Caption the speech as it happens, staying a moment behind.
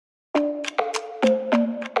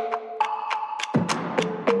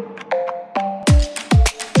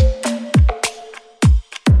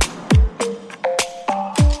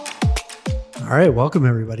All right, welcome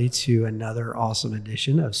everybody to another awesome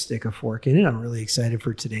edition of Stick a Fork in It. I'm really excited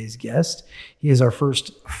for today's guest. He is our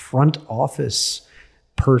first front office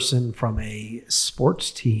person from a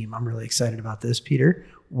sports team. I'm really excited about this, Peter.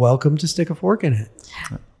 Welcome to Stick a Fork in It.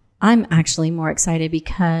 I'm actually more excited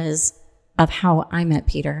because of how I met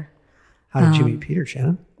Peter. How did you meet Peter,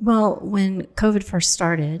 Shannon? Well, when COVID first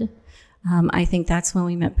started, I think that's when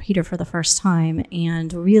we met Peter for the first time.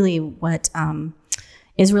 And really what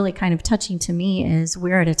is really kind of touching to me is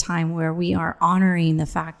we're at a time where we are honoring the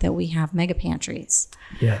fact that we have mega pantries.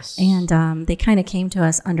 Yes. And they kind of came to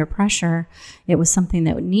us under pressure. It was something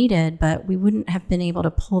that we needed, but we wouldn't have been able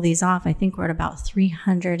to pull these off. I think we're at about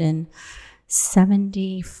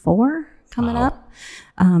 374 coming up.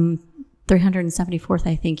 374th,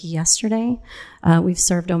 I think, yesterday. We've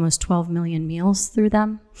served almost 12 million meals through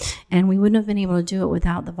them. And we wouldn't have been able to do it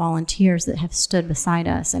without the volunteers that have stood beside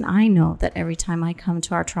us. And I know that every time I come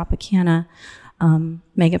to our Tropicana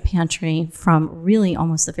mega pantry, from really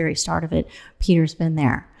almost the very start of it, Peter's been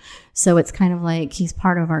there. So it's kind of like he's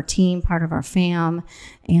part of our team, part of our fam.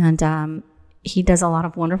 And he does a lot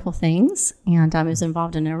of wonderful things and is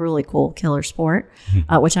involved in a really cool killer sport,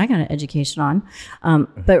 which I got an education on.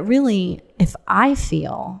 But really, if I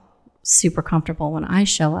feel super comfortable when I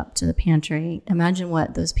show up to the pantry, imagine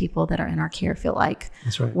what those people that are in our care feel like.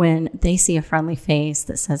 That's right. When they see a friendly face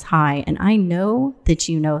that says hi. And I know that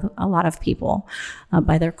you know a lot of people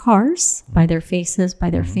by their cars, by their faces,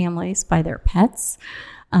 by their families, by their pets.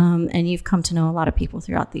 And you've come to know a lot of people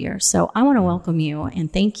throughout the years. So I want to welcome you and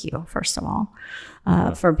thank you, first of all,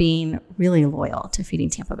 for being really loyal to Feeding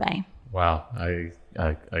Tampa Bay. Wow.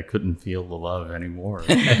 I couldn't feel the love anymore.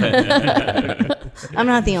 I'm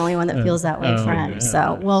not the only one that feels that way, friend. Yeah.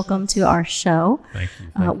 So welcome to our show. Thank you.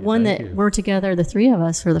 Thank you. We're together, the three of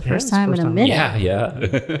us, for the first time in a minute.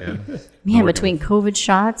 Yeah. Man, between COVID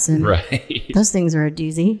shots and right. Those things are a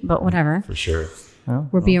doozy, but whatever. For sure.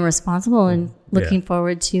 We're being responsible and looking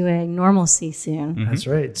forward to a normalcy soon. Mm-hmm. That's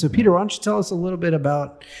right. So, Peter, why don't you tell us a little bit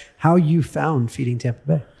about how you found Feeding Tampa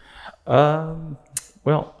Bay?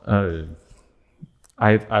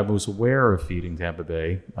 I was aware of Feeding Tampa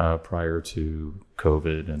Bay prior to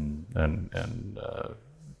COVID, and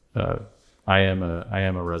I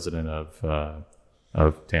am a resident of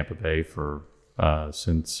Tampa Bay for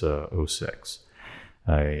since 2006.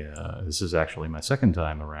 This is actually my second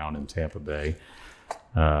time around in Tampa Bay.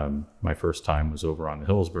 My first time was over on the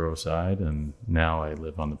Hillsborough side, and now I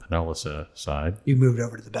live on the Pinellas side. You moved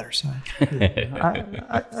over to the better side. I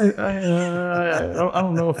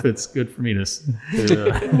don't know if it's good for me to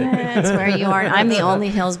That's where you are. I'm the only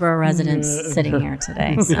Hillsborough resident sitting here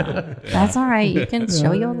today, so that's all right. You can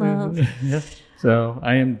show your love. Yeah. So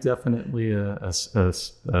I am definitely a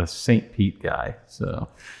St. Pete guy. So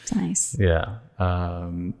nice. Yeah.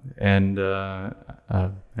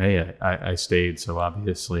 Hey, I stayed, so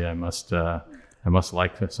obviously I must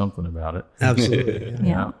like something about it. Absolutely.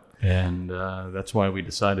 Yeah. And that's why we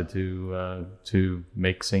decided to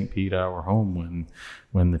make St. Pete our home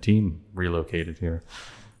when the team relocated here.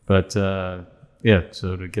 But so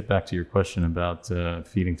to get back to your question about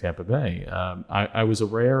Feeding Tampa Bay, I was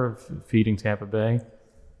aware of Feeding Tampa Bay,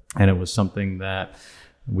 and it was something that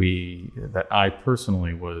I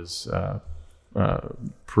personally was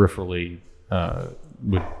peripherally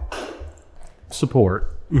would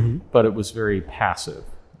support, but it was very passive,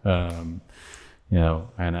 and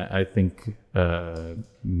I think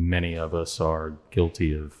many of us are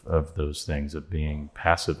guilty of those things, of being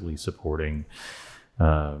passively supporting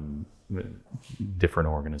different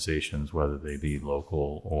organizations, whether they be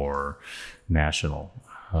local or national.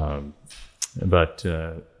 But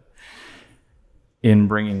in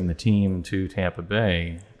bringing the team to Tampa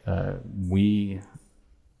Bay, we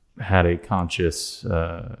had a conscious,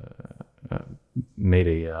 I'm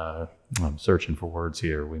searching for words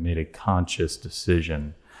here. We made a conscious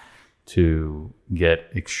decision to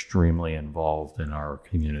get extremely involved in our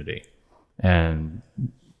community, and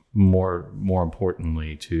more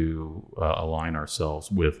importantly, to align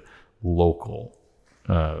ourselves with local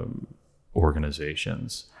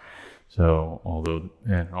organizations. So although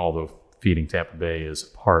Feeding Tampa Bay is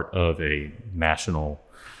part of a national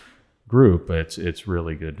group, it's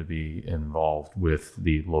really good to be involved with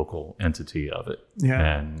the local entity of it.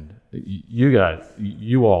 Yeah. And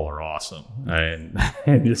you all are awesome, and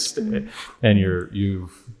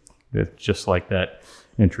you've just like that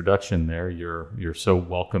introduction there, you're so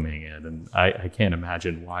welcoming in, and I can't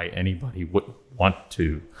imagine why anybody would want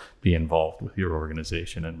to be involved with your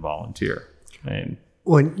organization and volunteer.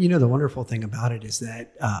 Well, the wonderful thing about it is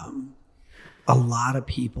that a lot of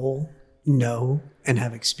people know and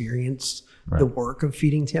have experienced the work of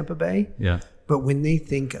Feeding Tampa Bay. Yeah. but when they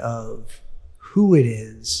think of who it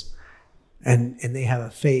is and they have a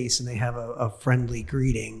face and they have a friendly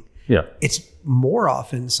greeting, Yeah. it's more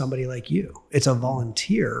often somebody like you. It's a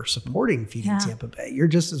volunteer supporting Feeding Tampa Bay. You're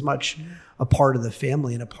just as much a part of the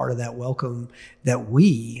family and a part of that welcome that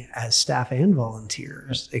we as staff and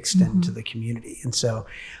volunteers extend to the community. And so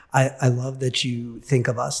I love that you think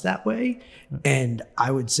of us that way. And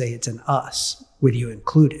I would say it's an us with you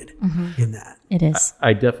included in that. It is.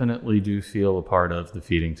 I definitely do feel a part of the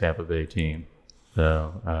Feeding Tampa Bay team.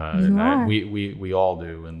 So we all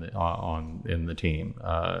do in the team.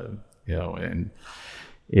 And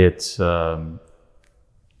it's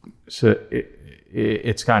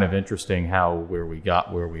it's kind of interesting where we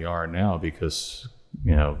got where we are now, because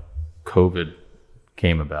COVID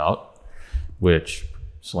came about, which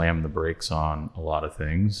slammed the brakes on a lot of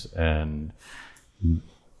things, and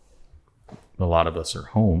a lot of us are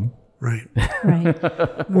home. Right. Right.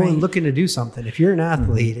 And looking to do something. If you're an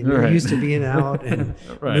athlete and you're used to being out and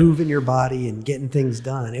moving your body and getting things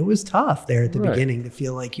done, it was tough there at the beginning to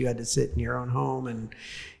feel like you had to sit in your own home, and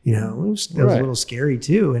it was a little scary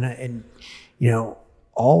too. And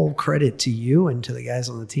all credit to you and to the guys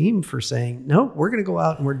on the team for saying, no, we're going to go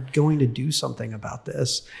out and we're going to do something about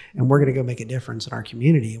this, and we're going to go make a difference in our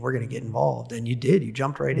community. We're going to get involved. And you did. You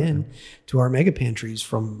jumped right in to our mega pantries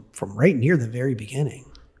from right near the very beginning.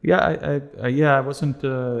 Yeah, I wasn't.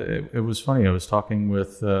 It was funny. I was talking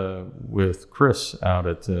with Chris out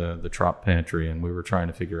at the Trop Pantry, and we were trying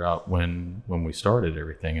to figure out when we started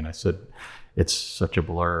everything. And I said, it's such a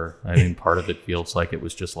blur. I mean, part of it feels like it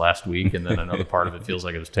was just last week, and then another part of it feels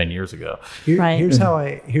like it was 10 years ago. Here's how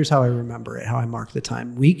I remember it. How I mark the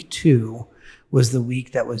time. Week 2 was the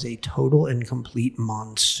week that was a total and complete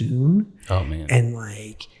monsoon. Oh man!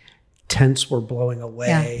 And tents were blowing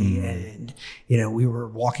away, and we were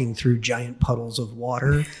walking through giant puddles of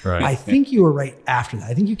water. Right. I think you were right after that.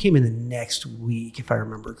 I think you came in the next week, if I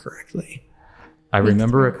remember correctly. I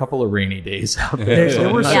remember a couple of rainy days out there.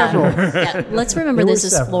 There were several. Yeah. Let's remember There this were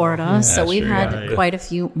is several. Florida, so we've sure, had quite a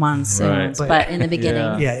few monsoons, Right. but in the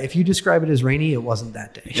beginning, Yeah, if you describe it as rainy, it wasn't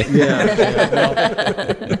that day.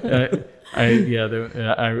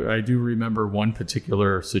 I do remember one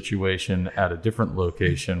particular situation at a different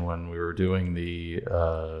location when we were doing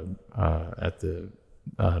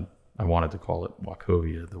I wanted to call it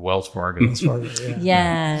Wachovia, the Wells Fargo.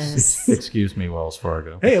 yes. Excuse me, Wells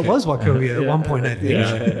Fargo. Hey, it was Wachovia at one point, I think.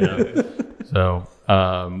 Yeah. So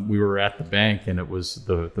we were at the bank, and it was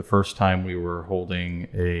the first time we were holding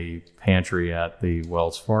a pantry at the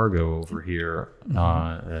Wells Fargo over here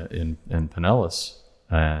in Pinellas.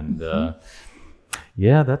 And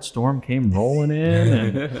that storm came rolling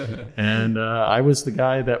in, and I was the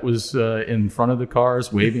guy that was in front of the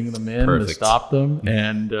cars waving them in to stop them.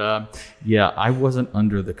 And I wasn't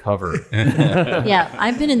under the cover. Yeah,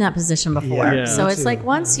 I've been in that position before. Yeah, so me it's too. like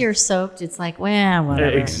once you're soaked, it's like, well,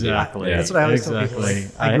 whatever. Exactly. That's what I always tell people.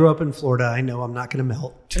 I grew up in Florida. I know I'm not going to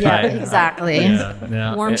melt. Yeah, exactly.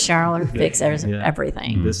 Yeah. Warm shower will fix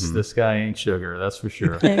everything. This guy ain't sugar, that's for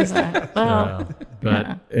sure. Exactly. Well,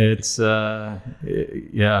 But it's so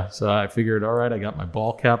I figured, all right, I got my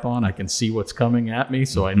ball cap on, I can see what's coming at me,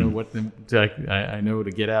 so I know I know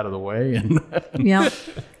to get out of the way. And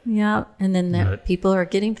yeah. And then the people are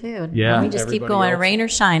getting food. Yeah, And we just keep everybody going, else. rain or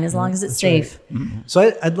shine, as long as it's safe.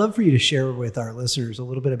 So I'd love for you to share with our listeners a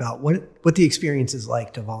little bit about what the experience is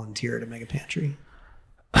like to volunteer at a mega pantry.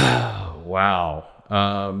 Wow.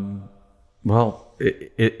 Well,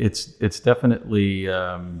 it's definitely.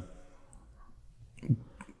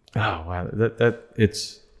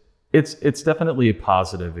 It's definitely a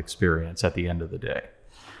positive experience at the end of the day.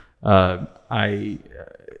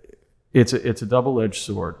 It's a double-edged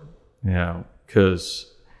sword,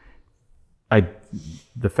 because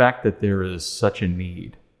the fact that there is such a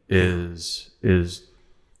need is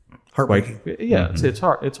Heartbreaking. it's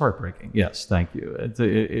heartbreaking. Yes, thank you.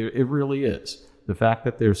 It really is. The fact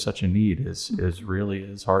that there's such a need is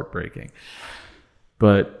really heartbreaking.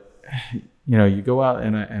 But you go out,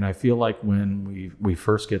 and I feel like when we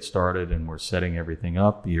first get started and we're setting everything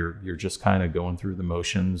up, you're just kind of going through the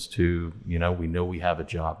motions to, we know we have a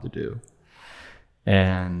job to do.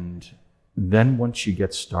 And then once you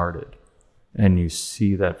get started and you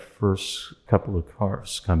see that first couple of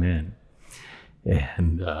cars come in,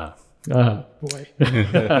 and boy,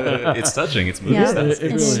 It's touching. It's moving Yeah. stuff. it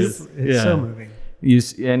really is. It's so moving. You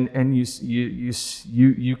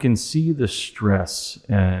can see the stress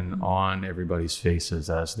on everybody's faces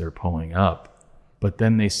as they're pulling up, but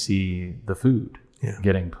then they see the food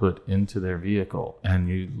getting put into their vehicle, and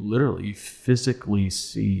you literally physically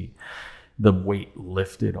see the weight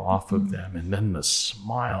lifted off of them, and then the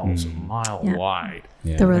smiles a mile wide.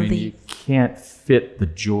 The I mean, you relief. can't fit the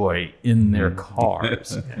joy in their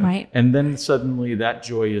cars. Right. And then suddenly that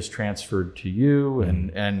joy is transferred to you,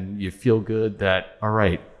 and you feel good that, all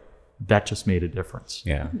right, that just made a difference.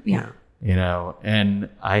 Yeah. Yeah. You know, and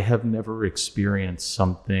I have never experienced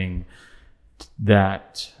something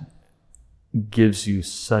that gives you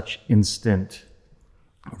such instant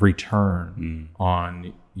return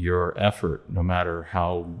on your effort, no matter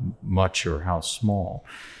how much or how small.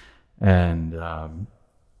 And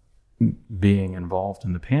being involved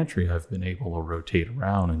in the pantry, I've been able to rotate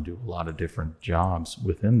around and do a lot of different jobs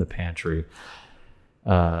within the pantry.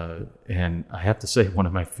 And I have to say, one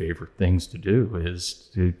of my favorite things to do is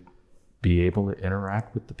to be able to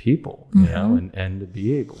interact with the people, you know, and to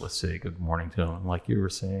be able to say good morning to them, like you were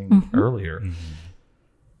saying earlier.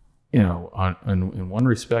 You know, in one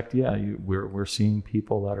respect, we're seeing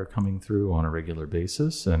people that are coming through on a regular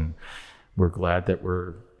basis, and we're glad that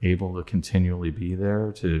we're able to continually be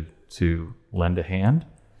there to lend a hand.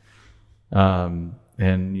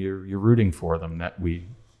 And you're rooting for them that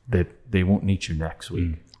they won't need you next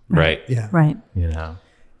week. Right. Yeah. Right. You know.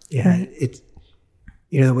 Yeah. Right. It's,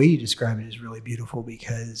 you know, the way you describe it is really beautiful,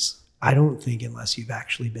 because I don't think, unless you've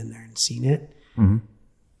actually been there and seen it,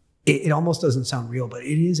 it almost doesn't sound real, but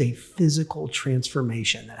it is a physical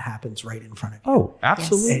transformation that happens right in front of you. Oh,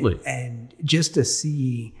 absolutely. And just to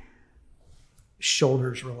see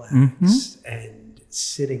shoulders relax and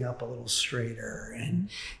sitting up a little straighter, and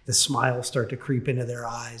the smiles start to creep into their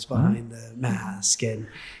eyes behind the mask. And,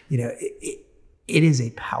 you know, it is a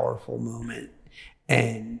powerful moment.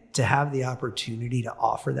 And to have the opportunity to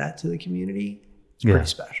offer that to the community is pretty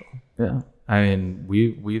special. Yeah. I mean,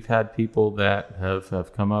 we've had people that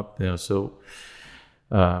have come up, you know, so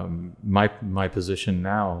my position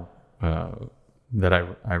now that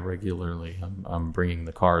I regularly, I'm bringing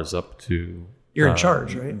the cars up to. You're in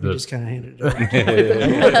charge, right? You just kind of handed it over.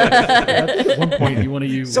 At one point, you want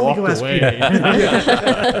to Somebody walk go ask away.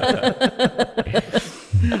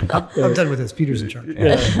 I'm done with this. Peter's in charge. I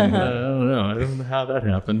don't know. I don't know how that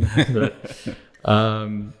happened. But,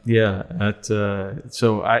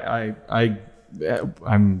 so I'm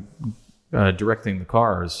directing the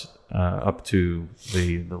cars up to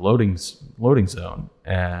the loading zone,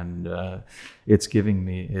 and it's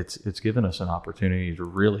given us an opportunity to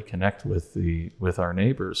really connect with our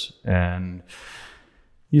neighbors. And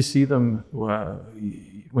you see them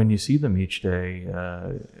when you see them each day,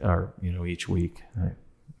 or each week.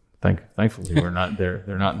 Thankfully, we're not there.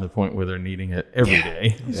 They're not in the point where they're needing it every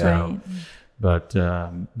day. So, Right. but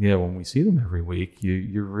when we see them every week,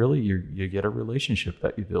 you get a relationship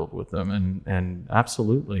that you build with them, and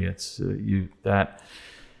absolutely, it's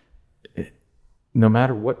no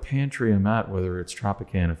matter what pantry I'm at, whether it's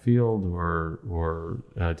Tropicana Field or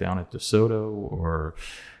down at DeSoto or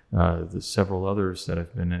the several others that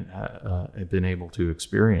I've been able to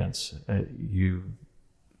experience,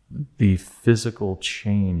 the physical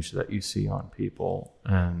change that you see on people,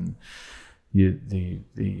 and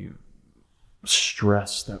the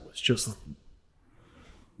stress that was just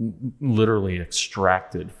literally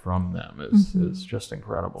extracted from them is just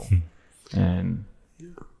incredible. And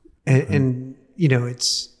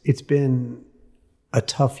it's been a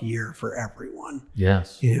tough year for everyone.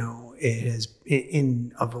 Yes. It has,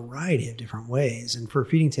 in a variety of different ways. And for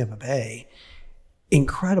Feeding Tampa Bay,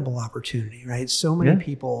 incredible opportunity, right? So many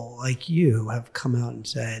people like you have come out and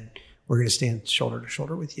said, we're going to stand shoulder to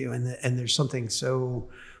shoulder with you. And there's something so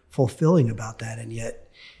fulfilling about that. And yet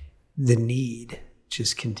the need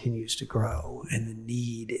just continues to grow, and the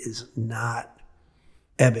need is not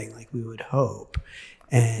ebbing like we would hope.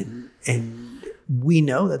 And we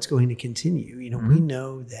know that's going to continue. We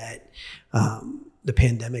know that the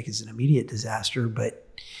pandemic is an immediate disaster, but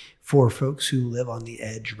for folks who live on the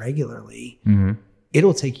edge regularly,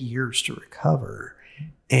 it'll take years to recover.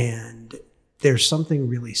 And there's something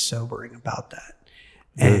really sobering about that.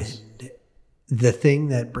 Yes. And the thing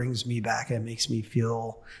that brings me back and makes me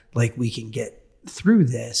feel like we can get through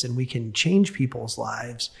this and we can change people's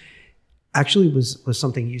lives actually was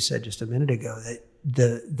something you said just a minute ago,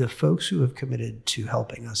 that the folks who have committed to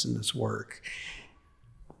helping us in this work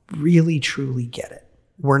really truly get it.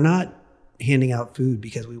 We're not handing out food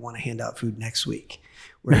because we want to hand out food next week.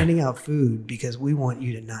 We're handing out food because we want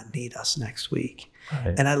you to not need us next week.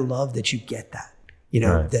 Right. And I love that you get that,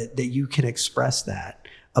 Right. that you can express that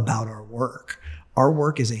about our work. Our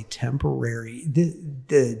work is a temporary,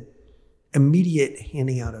 the immediate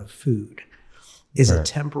handing out of food is a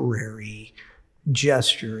temporary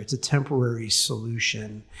gesture. It's a temporary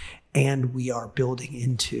solution, and we are building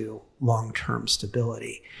into long-term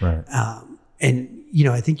stability. Right. And,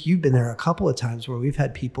 I think you've been there a couple of times where we've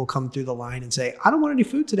had people come through the line and say, I don't want any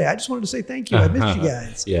food today. I just wanted to say thank you. I missed you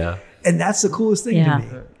guys. Yeah. And that's the coolest thing to me.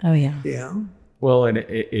 Oh, yeah. Yeah. Well, and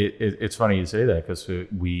it's funny you say that, because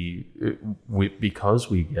we because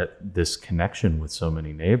we get this connection with so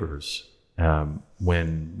many neighbors,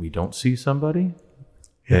 when we don't see somebody,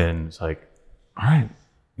 then it's like, all right,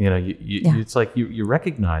 it's like you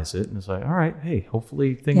recognize it, and it's like, all right, hey,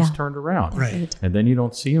 hopefully things turned around, Right. and then you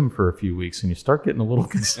don't see them for a few weeks, and you start getting a little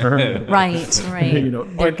concerned. Right.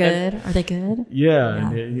 They're good. Are they good? Yeah.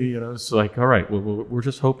 And, it's like, all right, well, we're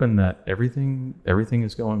just hoping that everything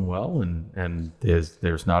is going well, and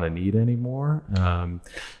there's not a need anymore.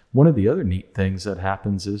 One of the other neat things that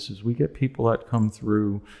happens is we get people that come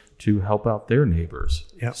through to help out their neighbors.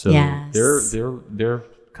 Yep. So Yes. they're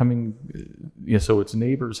coming. So it's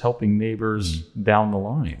neighbors helping neighbors down the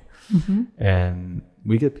line, and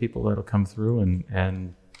we get people that'll come through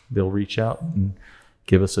and they'll reach out and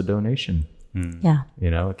give us a donation. Yeah.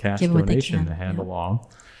 A cash Give what they donation can, to hand along.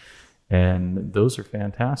 And those are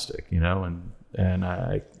fantastic, and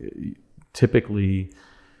I typically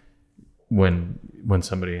when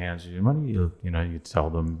somebody hands you money, you tell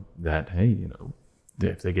them that, hey,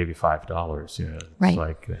 if they gave you $5, it's Right.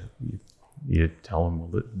 like you tell them,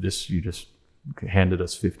 well, you just handed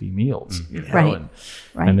us 50 meals, Right.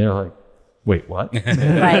 and they're like, wait, what?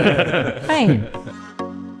 Right.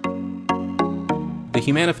 The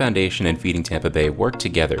Humana Foundation and Feeding Tampa Bay work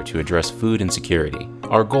together to address food insecurity.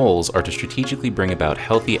 Our goals are to strategically bring about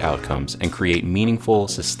healthy outcomes and create meaningful,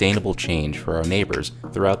 sustainable change for our neighbors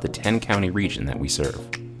throughout the 10-county region that we serve.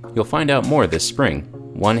 You'll find out more this spring.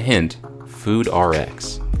 One hint, Food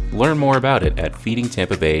RX. Learn more about it at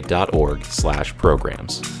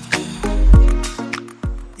feedingtampabay.org/programs.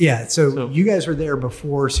 Yeah. So you guys were there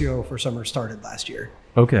before Cereal for Summer started last year.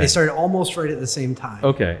 Okay. They started almost right at the same time.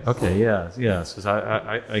 Okay. Yeah. Because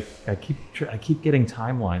I keep getting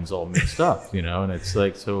timelines all mixed up, and it's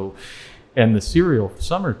like, so, and the Cereal for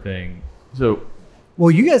Summer thing. So,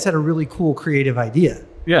 Well, you guys had a really cool creative idea.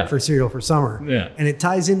 Yeah. For Cereal for Summer. Yeah. And it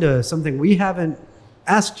ties into something we haven't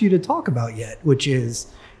asked you to talk about yet, which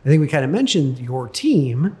is, I think we kind of mentioned your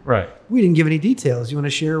team. right. We didn't give any details. You want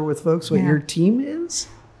to share with folks what your team is?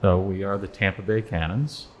 So we are the Tampa Bay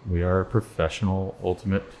Cannons. We are a professional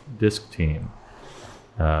ultimate disc team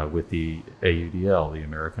with the AUDL, the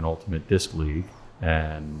American Ultimate Disc League,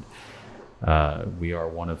 and we are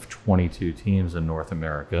one of 22 teams in North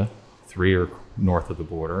America. 3 are north of the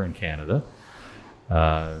border in Canada,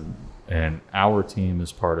 and our team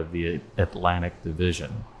is part of the Atlantic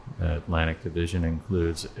Division. Atlantic Division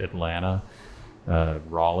includes Atlanta,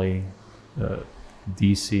 Raleigh,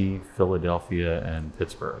 DC, Philadelphia, and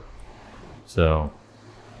Pittsburgh. So,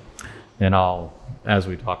 and as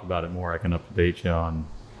we talk about it more, I can update you on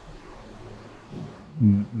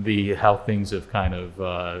how things have kind of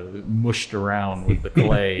mushed around with the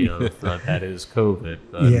clay of that is COVID.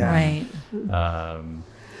 Yeah. Right.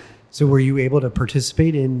 So were you able to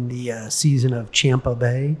participate in the season of Tampa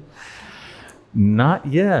Bay? Not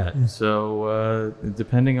yet. So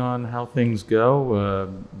depending on how things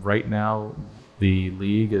go, right now the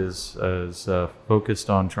league is focused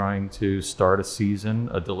on trying to start a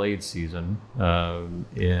delayed season, on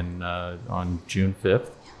June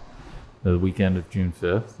 5th, the weekend of June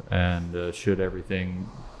 5th, and should everything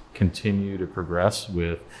continue to progress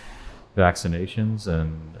with vaccinations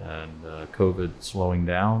and COVID slowing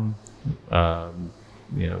down,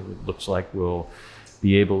 it looks like we'll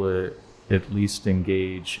be able to at least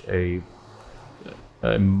engage a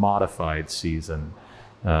modified season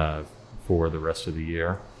for the rest of the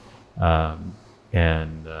year, and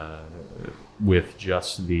with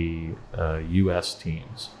just the U.S.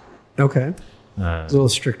 teams. Okay. It's a little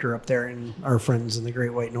stricter up there in our friends in the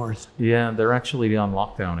Great White North. Yeah, they're actually on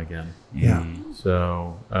lockdown again. Yeah.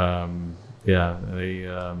 So they're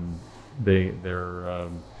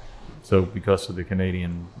so because of the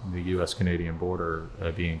U.S. Canadian border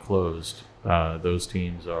being closed, those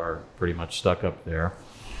teams are pretty much stuck up there,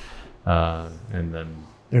 and then.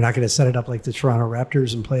 They're not going to set it up like the Toronto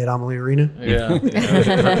Raptors and play at Amalie Arena. Yeah,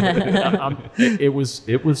 it was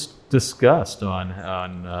discussed on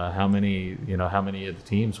how many of the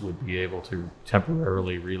teams would be able to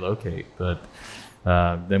temporarily relocate, but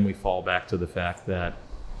then we fall back to the fact that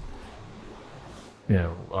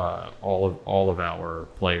all of our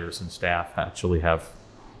players and staff actually have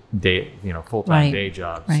full-time Right. day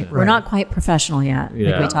jobs. Right. And- We're not quite professional yet,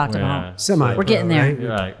 like we talked about. Semi. We're getting there.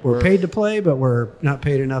 Right. We're paid to play, but we're not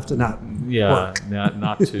paid enough to not work.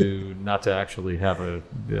 not to actually have a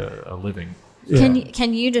living.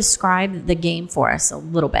 Can you describe the game for us a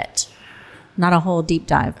little bit? Not a whole deep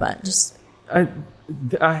dive, but just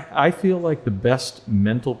I feel like the best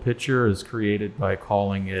mental picture is created by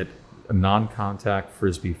calling it a non-contact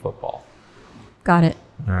frisbee football. got it.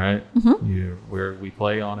 All right, where we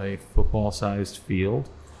play on a football-sized field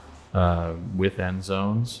with end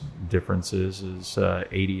zones. Difference is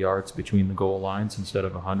 80 yards between the goal lines instead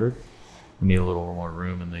of 100. We need a little more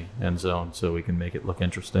room in the end zone so we can make it look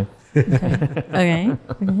interesting. Okay.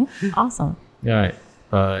 Awesome. All right,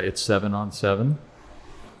 it's 7-on-7,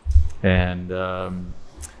 and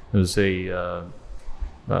there's a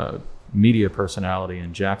media personality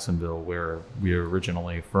in Jacksonville where we are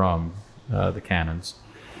originally from, the Cannons.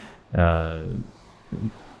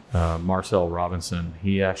 Marcel Robinson,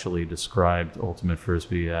 he actually described Ultimate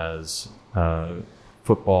Frisbee as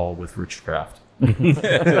football with Richcraft.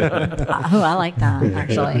 Oh, I like that,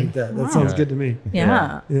 actually. That sounds good to me.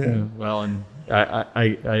 Yeah. Yeah. Well, and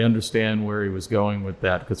I understand where he was going with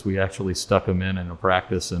that because we actually stuck him in a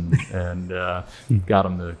practice and got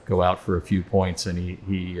him to go out for a few points, and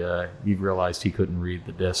he realized he couldn't read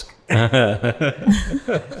the disc.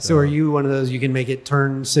 So are you one of those you can make it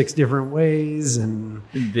turn 6 different ways and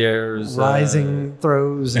There's rising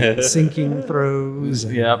throws and sinking throws?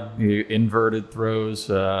 And inverted throws.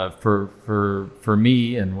 For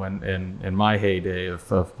me, and when in my heyday of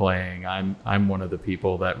playing, I'm one of the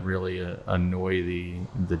people that really annoy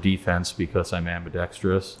the defense because I'm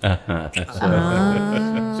ambidextrous. So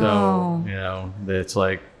it's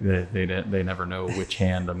like they never know which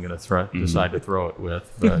hand I'm going to decide to throw it with.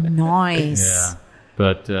 But Nice. yeah,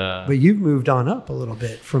 but you've moved on up a little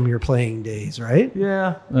bit from your playing days, right?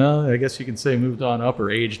 yeah, well, I guess you can say moved on up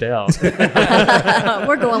or aged out.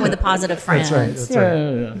 We're going with the positive friends. That's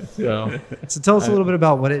right. So, So tell us a little bit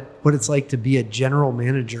about what it's like to be a general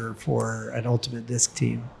manager for an Ultimate Disc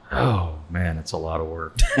team. oh man, it's a lot of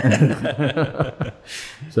work.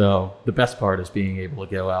 So the best part is being able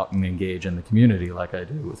to go out and engage in the community like I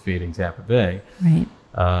do with Feeding Tampa Bay. Right.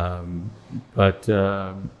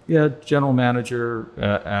 General manager,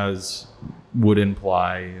 as would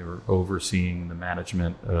imply, or overseeing the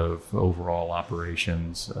management of overall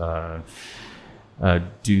operations,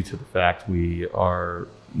 due to the fact we are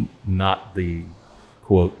not the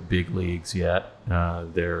quote big leagues yet.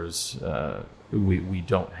 We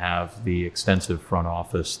don't have the extensive front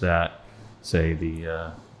office that, say,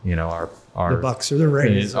 our The Bucks or the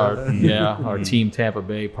Rays. our Team Tampa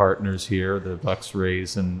Bay partners here, the Bucks,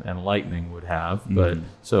 Rays, and Lightning would have. But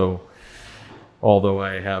so, although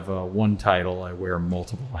I have one title, I wear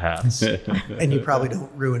multiple hats. And you probably don't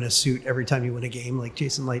ruin a suit every time you win a game like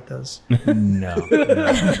Jason Light does. No,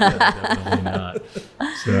 definitely not.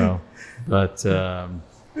 So, but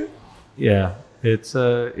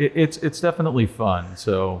it's definitely fun.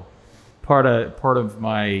 So part of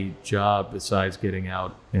my job, besides getting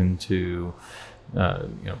out into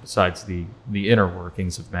besides the inner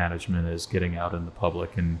workings of management, is getting out in the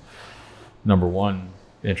public and, number one,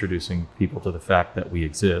 introducing people to the fact that we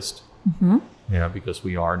exist, because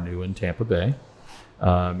we are new in Tampa Bay,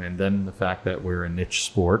 and then the fact that we're a niche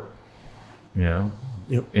sport,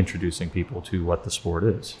 introducing people to what the sport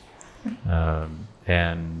is,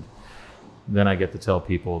 and then I get to tell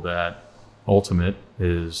people that Ultimate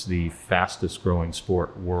is the fastest growing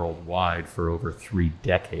sport worldwide for over 3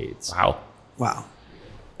 decades. Wow.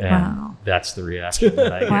 And that's the reaction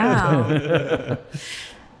that I get. Wow.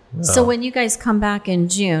 So when you guys come back in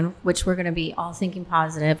June, which we're going to be all thinking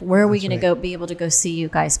positive, where are we going to be able to go see you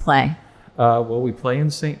guys play? Well, we play in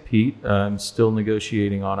St. Pete. I'm still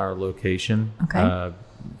negotiating on our location. Okay.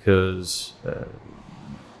 Because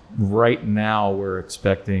right now we're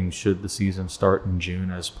expecting, should the season start in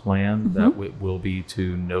June as planned, that it will be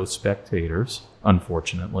to no spectators,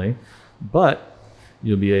 unfortunately. But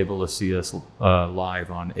you'll be able to see us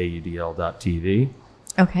live on AUDL.TV.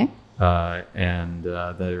 Okay. And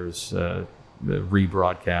there's the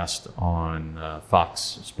rebroadcast on Fox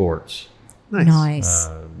Sports. Nice.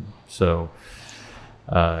 So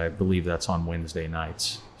I believe that's on Wednesday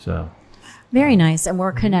nights. So very nice. And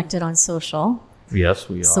we're connected on social. Yes,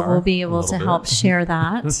 we are. So we'll be able to help share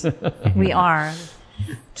that. We are.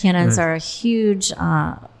 Cannons are a huge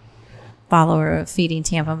follower of Feeding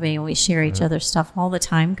Tampa Bay, and we share each other's stuff all the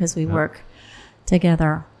time because we work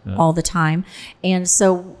together all the time. And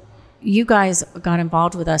so you guys got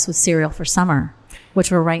involved with us with Cereal for Summer,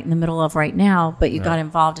 which we're right in the middle of right now, but you got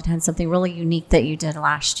involved and had something really unique that you did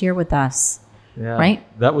last year with us. Yeah.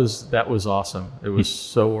 Right? That was awesome. It was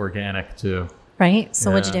so organic too. Right?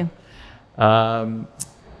 So what'd you do?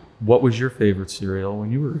 What was your favorite cereal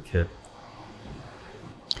when you were a kid?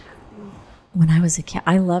 When I was a kid,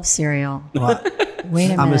 I love cereal. Well,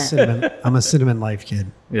 Wait a minute. I'm a cinnamon life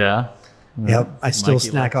kid. Yeah. Yep, I still Mikey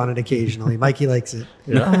snack on it occasionally. Mikey likes it.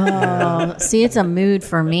 Oh, see, it's a mood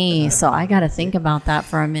for me, so I got to think about that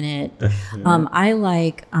for a minute. I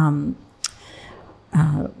like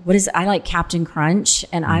I like Captain Crunch,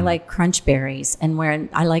 and I like Crunch Berries, and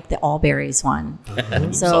I like the All Berries one.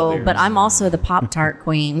 So, but I'm also the Pop-Tart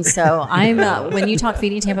queen. So I'm when you talk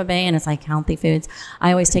Feeding Tampa Bay and it's like healthy foods,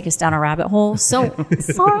 I always take us down a rabbit hole. So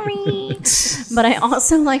sorry, but I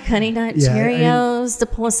also like Honey Nut Cheerios to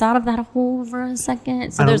pull us out of that hole for a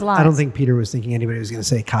second. So there's lots. I don't think Peter was thinking anybody was going to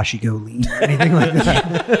say Kashigo Lean or anything like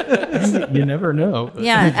that. You never know.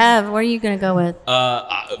 Yeah, Ev, what are you going to go with?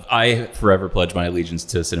 I forever pledge my allegiance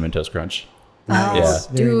to Cinnamon Toast Crunch. Nice.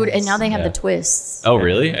 Yeah. Dude, Very and now they have Yeah. the twists. Oh,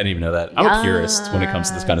 really? I didn't even know that. I'm a purist when it comes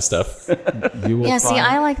to this kind of stuff. You will Yeah, see, find-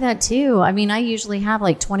 I like that too. I mean, I usually have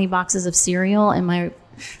like 20 boxes of cereal in my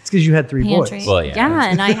It's because you had 3 pantry. boys. Well, yeah.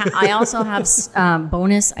 And I also have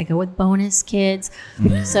bonus. I go with bonus kids.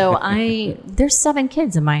 So there's 7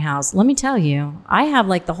 kids in my house. Let me tell you, I have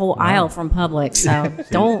like the whole aisle from Publix.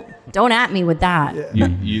 So don't at me with that.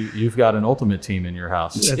 You've got an ultimate team in your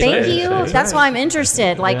house. Thank you. That's why I'm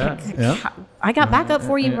interested. Like, Yeah. I got backup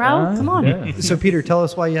for you, bro. Come on. Yeah. So, Peter, tell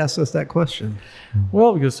us why you asked us that question.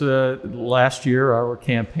 Well, because last year our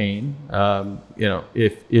campaign,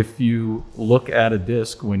 if you look at a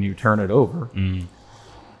disc when you turn it over,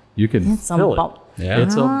 you can It's a fill bowl. it. Yeah.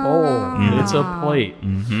 It's a bowl. It's a plate.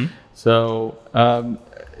 So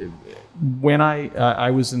when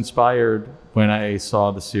I was inspired when I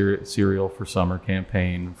saw the Cereal for Summer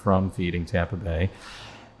campaign from Feeding Tampa Bay,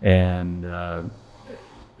 and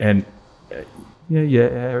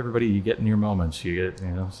everybody, you get in your moments. You get,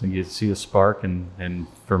 so you see a spark, and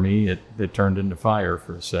for me, it turned into fire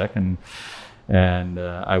for a second. And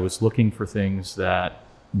I was looking for things that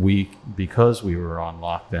because we were on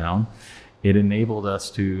lockdown, it enabled us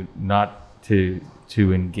to not to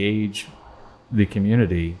engage the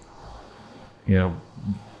community,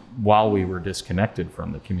 while we were disconnected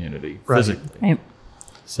from the community physically. Right.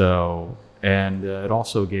 So, and it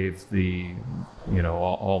also gave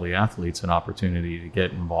all the athletes an opportunity to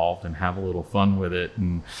get involved and have a little fun with it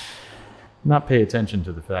and not pay attention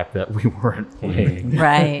to the fact that we weren't playing.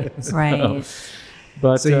 Right.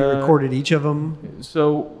 But So you recorded each of them?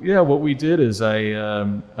 So yeah, what we did is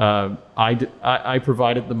I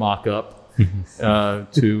provided the mock-up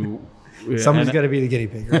to. Someone's got to be the guinea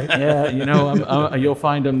pig, right? Yeah, you'll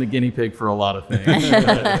find I'm the guinea pig for a lot of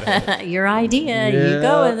things. Your idea. You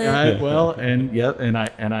go with it.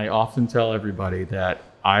 And I often tell everybody that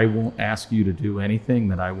I won't ask you to do anything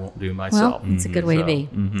that I won't do myself. Well, it's a good way to be.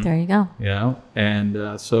 There you go.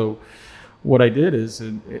 And so what I did is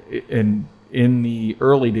in the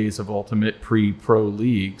early days of Ultimate pre-pro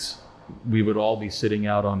leagues, we would all be sitting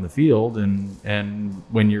out on the field, and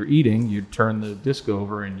when you're eating, you'd turn the disc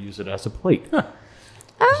over and use it as a plate.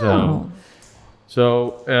 Oh.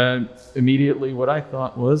 So immediately what I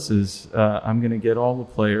thought is I'm going to get all the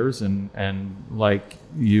players, and like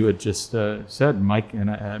you had just said, Mike, and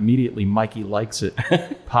immediately Mikey Likes It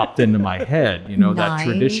popped into my head.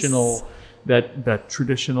 Nice. that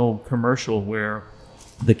traditional commercial where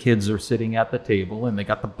the kids are sitting at the table and they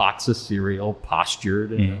got the box of cereal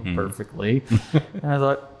postured perfectly. And I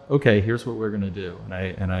thought, okay, here's what we're going to do.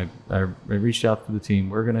 And I reached out to the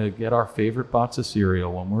team. We're going to get our favorite box of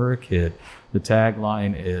cereal when we're a kid. The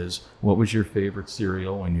tagline is, what was your favorite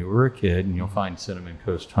cereal when you were a kid? And you'll find Cinnamon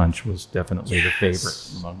Toast Crunch was definitely the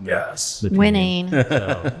favorit among the team. Winning.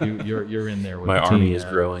 So you're in there with My the army team is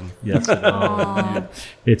there. growing. Yes,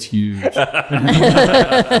 it's huge.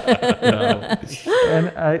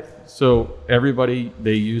 So everybody,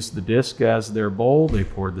 they used the disc as their bowl. They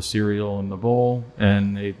poured the cereal in the bowl,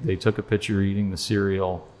 and they took a picture eating the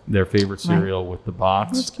cereal, their favorite cereal, with the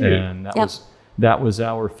box. That's cute. And that was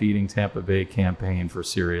our Feeding Tampa Bay campaign for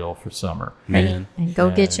Cereal for Summer. Man. And go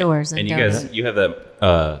get yours. And you don't- guys, you have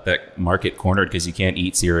that market cornered because you can't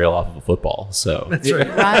eat cereal off of a football. So That's right.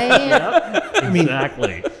 Right?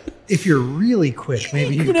 Exactly. If you're really quick,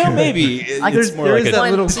 maybe you could. maybe There's more like that a,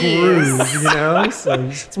 little groove, So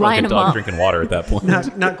it's more like Line a 'em dog up. drinking water at that point.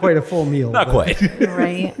 not quite a full meal. Not but- quite.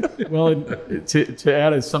 Right. Well, and to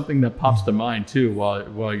add as something that pops to mind too,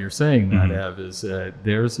 while you're saying that, Ev, is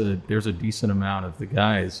there's a decent amount of the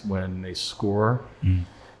guys when they score,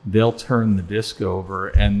 they'll turn the disc over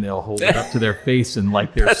and they'll hold it up to their face and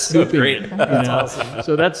like they're scooping it.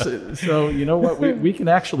 So so you know what? We can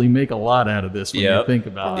actually make a lot out of this when you think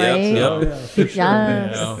about it. Right. So, yeah, for sure.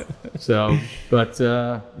 Yes. You know. So, but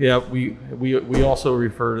we also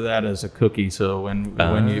refer to that as a cookie. So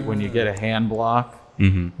when you get a hand block,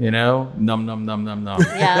 you know, num num num num num.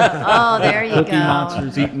 Yeah. Oh, there you Cookie go.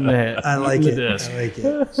 Monster's eating the head. I like the it. disc. I like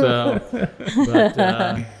it. So, but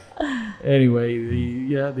anyway,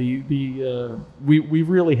 we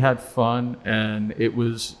really had fun, and it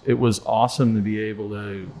was awesome to be able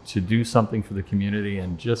to do something for the community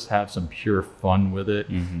and just have some pure fun with it,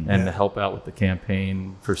 and to help out with the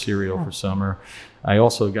campaign for Cereal for Summer. I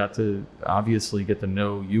also got to obviously get to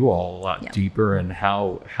know you all a lot deeper, and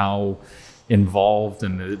how involved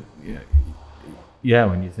and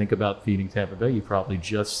when you think about Feeding Tampa Bay, you probably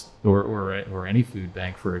just or any food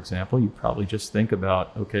bank, for example, you probably just think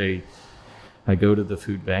about, okay, I go to the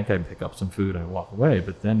food bank, I pick up some food, I walk away.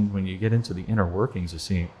 But then when you get into the inner workings of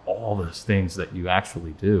seeing all those things that you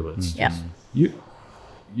actually do, it's just, you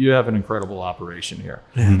have an incredible operation here.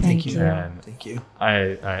 Yeah, Thank you. And Thank you.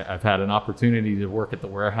 I've had an opportunity to work at the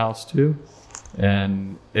warehouse too,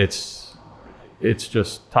 and it's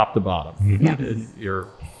just top to bottom. You're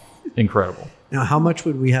incredible. Now, how much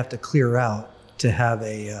would we have to clear out to have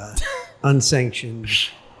a unsanctioned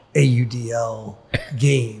AUDL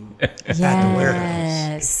game at the warehouse?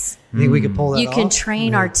 Yes. You think we could pull that You off? can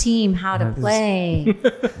train our team how to play.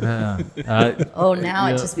 Oh, now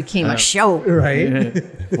it just became a show. Right?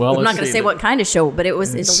 Well, I'm not going to say what kind of show, but it'll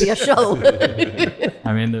be a show.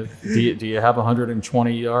 I mean, do you have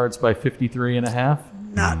 120 yards by 53 and a half?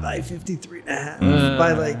 Not by 53 and a half.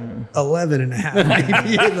 By like 11 and a half,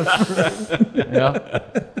 maybe in the front. Yeah.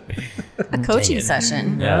 A coaching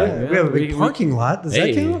session. We have a big parking lot. Does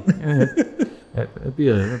that count? It'd be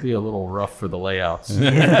a little rough for the layouts.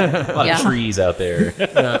 A lot of trees out there.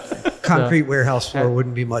 Concrete warehouse floor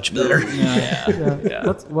wouldn't be much better.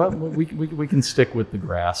 We can stick with the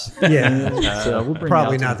grass. Yeah. So we'll bring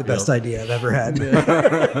Probably you out to not the best field. idea I've ever had.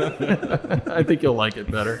 I think you'll like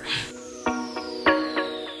it better.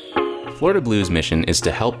 Florida Blue's mission is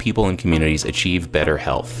to help people and communities achieve better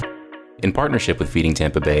health. In partnership with Feeding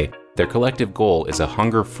Tampa Bay, their collective goal is a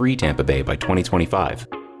hunger-free Tampa Bay by 2025.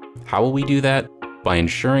 How will we do that? By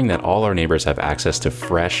ensuring that all our neighbors have access to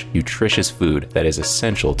fresh, nutritious food that is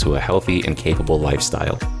essential to a healthy and capable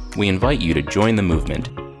lifestyle. We invite you to join the movement.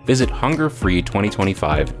 Visit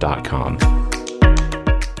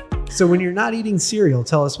hungerfree2025.com. So when you're not eating cereal,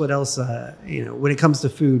 tell us what else, when it comes to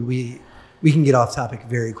food, we can get off topic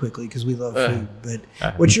very quickly because we love food. But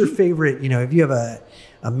what's your favorite, if you have a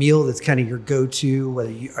meal that's kind of your go-to,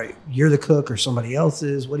 whether you're the cook or somebody else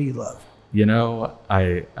is, what do you love?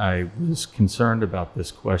 I was concerned about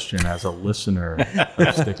this question as a listener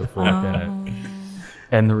of Stick a Fork in It.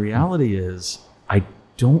 And the reality is, I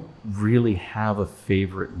don't really have a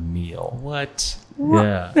favorite meal. What?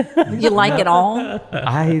 Yeah. You like it all?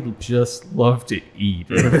 I just love to eat.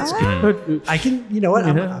 If it's good. I can, you know what?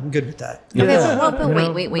 I'm good with that. Okay,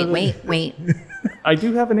 but wait. I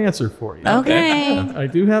do have an answer for you. Okay. I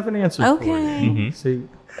do have an answer for you. Okay. See,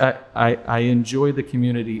 I enjoy the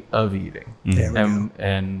community of eating. There we go.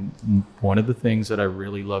 And one of the things that I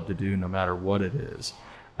really love to do, no matter what it is,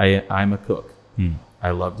 I'm a cook. I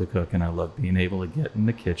love to cook, and I love being able to get in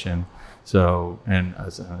the kitchen. So, and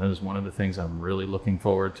as one of the things I'm really looking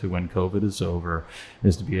forward to when COVID is over,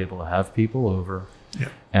 is to be able to have people over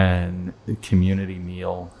and a community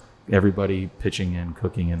meal, everybody pitching in,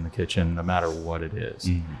 cooking in the kitchen, no matter what it is.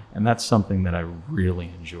 And that's something that I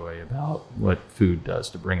really enjoy about what food does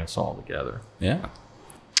to bring us all together. Yeah.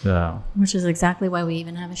 So, Which is exactly why we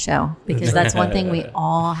even have a show, because that's one thing we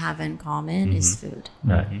all have in common is food.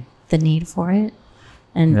 right. The need for it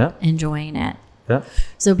and Yeah. enjoying it. Yeah.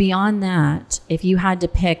 So beyond that, if you had to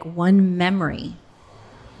pick one memory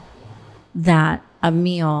that a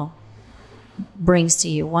meal brings to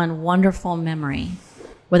you, one wonderful memory,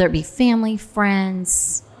 whether it be family,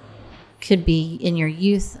 friends, could be in your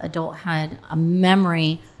youth, adulthood, a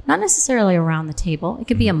memory, not necessarily around the table. It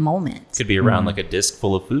could be a moment. Could be around like a disc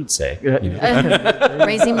full of food, say.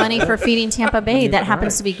 Raising money for Feeding Tampa Bay. That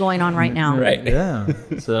happens to be going on right now. Right. Yeah.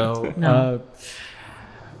 So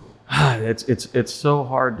it's so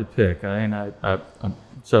hard to pick. I mean,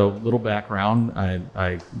 so little background. I'm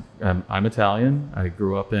Italian. I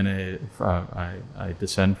grew up in I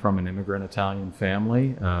descend from an immigrant Italian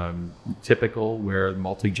family. Typical where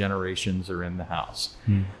multi-generations are in the house.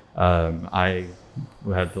 I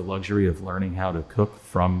had the luxury of learning how to cook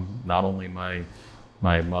from not only my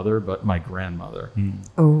mother but my grandmother.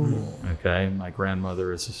 Oh, Okay, my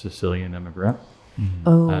grandmother is a Sicilian immigrant.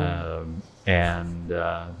 So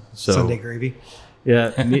Sunday gravy.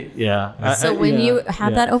 yeah. So when you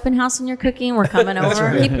have that open house and you're cooking, we're coming over.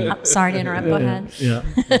 Sorry to interrupt. Go ahead.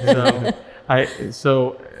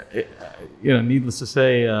 Needless to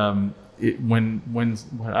say, when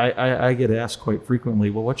I get asked quite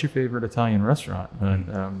frequently, well, what's your favorite Italian restaurant?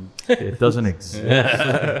 And it doesn't exist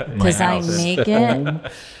because I make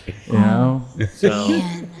it. So.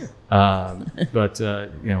 But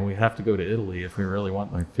we have to go to Italy if we really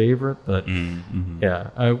want my favorite. But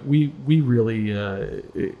we really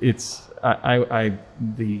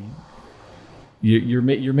you're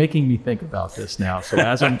making me think about this now. So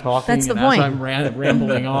as I'm talking That's the and point. as I'm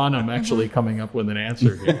rambling on, I'm actually coming up with an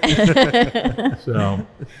answer here.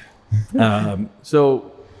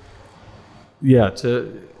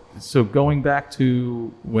 So going back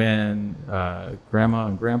to when Grandma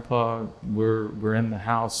and Grandpa were in the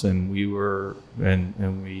house, and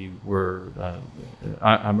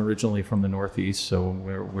I'm originally from the Northeast, so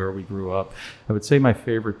where we grew up. I would say my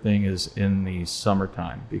favorite thing is in the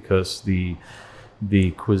summertime, because the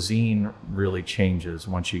cuisine really changes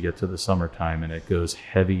once you get to the summertime, and it goes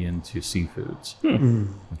heavy into seafoods.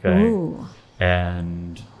 Okay, Ooh.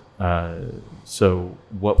 and so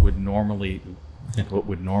what would normally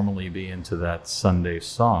be into that Sunday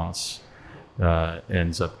sauce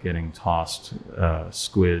ends up getting tossed.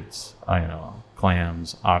 Squids,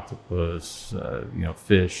 clams, octopus,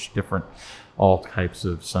 fish, all types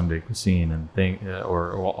of Sunday cuisine and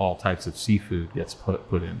or all types of seafood gets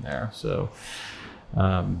put in there. So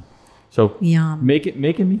Yum. making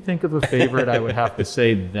me think of a favorite, I would have to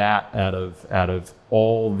say that out of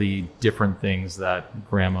all the different things that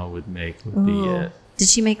Grandma would make would be it. Did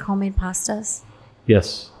she make homemade pastas?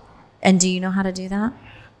 Yes. And do you know how to do that?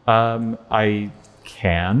 I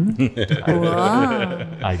can. Whoa.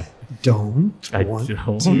 I Don't want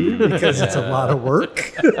to because it's a lot of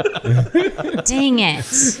work. Dang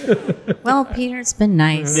it. Well, Peter, it's been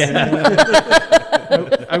nice.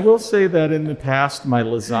 I will say that in the past, my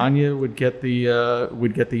lasagna would get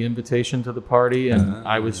the invitation to the party, and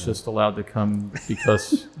I was just allowed to come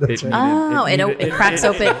because it cracks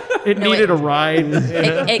open. It needed a ride.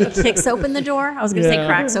 It kicks open the door. I was going to say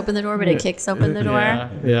cracks open the door, but it kicks open the door.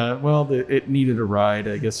 Yeah. Well, it needed a ride.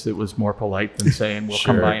 I guess it was more polite than saying we'll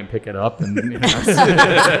come by and pick it up, and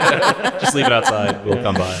Just leave it outside. We'll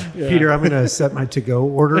come by. Yeah. Peter, I'm going to set my to-go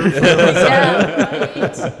order.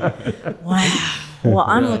 Wow. Well,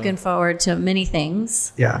 I'm looking forward to many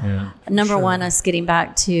things. Yeah. Number one, us getting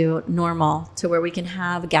back to normal, to where we can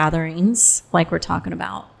have gatherings like we're talking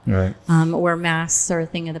about, Right. Where masks are a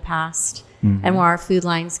thing of the past, and where our food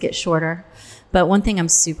lines get shorter. But one thing I'm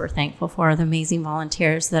super thankful for are the amazing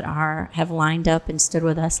volunteers that have lined up and stood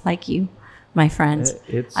with us, like you, my friend.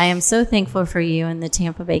 I am so thankful for you and the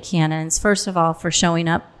Tampa Bay Cannons, first of all, for showing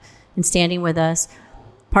up and standing with us,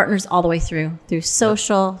 partners all the way through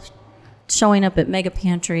social, showing up at mega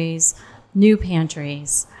pantries, new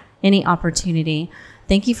pantries, any opportunity.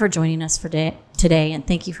 Thank you for joining us for today, and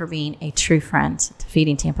thank you for being a true friend to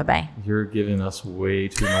Feeding Tampa Bay. You're giving us way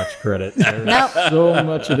too much credit. There's so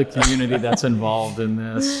much of the community that's involved in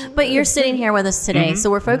this. But you're sitting here with us today, so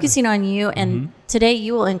we're focusing on you, and today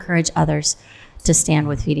you will encourage others to stand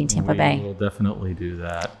with Feeding Tampa Bay. We will definitely do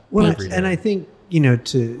that. Well, and I think,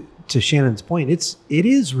 to Shannon's point, it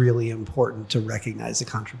is really important to recognize the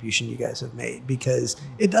contribution you guys have made, because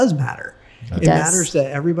it does matter. It matters to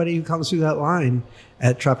everybody who comes through that line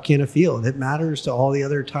at Tropicana Field. It matters to all the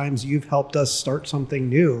other times you've helped us start something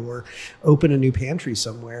new or open a new pantry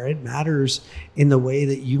somewhere. It matters in the way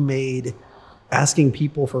that you made asking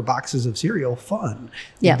people for boxes of cereal fun.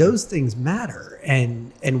 Yeah. Those things matter.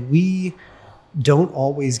 And we don't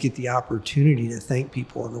always get the opportunity to thank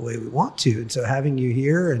people in the way we want to. And so having you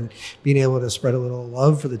here and being able to spread a little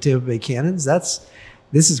love for the Tampa Bay Cannons, this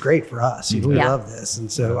is great for us. We love this.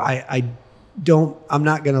 And so I'm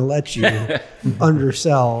not going to let you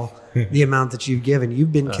undersell the amount that you've given.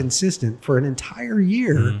 You've been consistent for an entire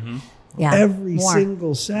year. Yeah, every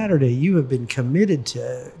single Saturday, you have been committed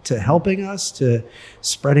to helping us, to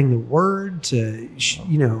spreading the word, to,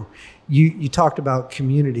 you talked about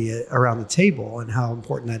community around the table and how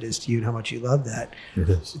important that is to you and how much you love that. It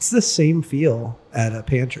is. It's the same feel at a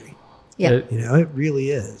pantry. Yeah. It really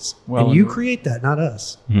is. Well, and you create that, not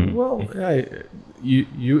us. Well, I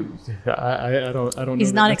don't.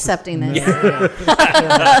 He's know not accepting this.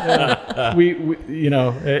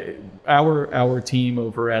 Our team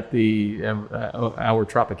over at our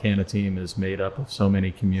Tropicana team is made up of so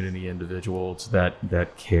many community individuals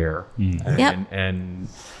that care,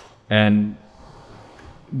 and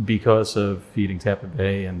because of Feeding Tampa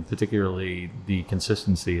Bay, and particularly the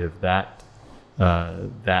consistency of that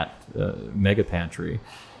that mega pantry,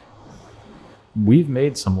 we've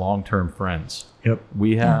made some long-term friends. Yep.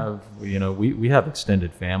 We have, we have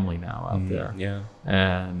extended family now out there. Yeah.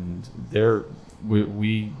 And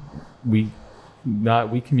we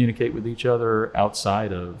communicate with each other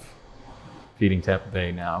outside of Feeding Tampa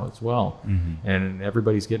Bay now as well. And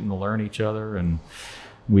everybody's getting to learn each other. And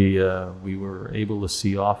we were able to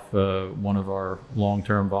see off one of our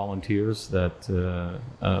long-term volunteers, that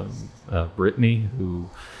Brittany, who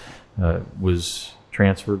was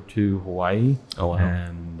transferred to Hawaii. Oh, wow.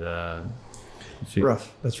 And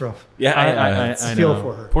Rough. That's rough. Yeah, I feel know.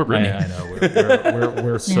 for her. Poor Brittany. I know.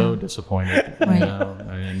 We're so disappointed. Right.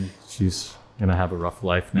 I mean, she's gonna have a rough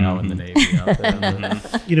life now in the Navy out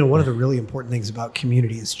there. One of the really important things about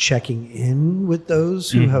community is checking in with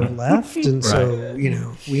those who have left, and so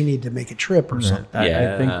we need to make a trip or something.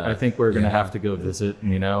 I think we're gonna have to go visit,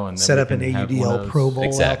 and then Set we up an can have one AUDL of Pro those- Bowl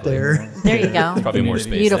Exactly. out there. There you go. Probably more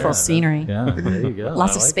space Beautiful there. scenery. Yeah, there you go.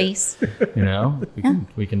 Lots I of like space. it.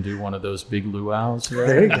 We can do one of those big luau's.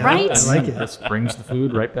 There you go. Right. I like it. This brings the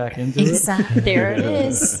food right back into it. Exactly. There it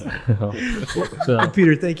is. So,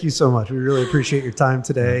 Peter, thank you so much. We really appreciate your time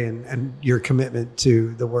today and your commitment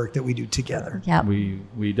to the work that we do together. Yep.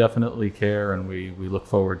 we definitely care, and we look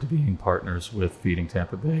forward to being partners with Feeding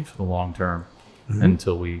Tampa Bay for the long term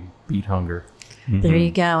until we beat hunger. There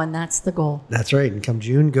you go. And that's the goal. That's right. And come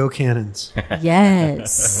June, go Cannons.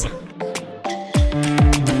 Yes.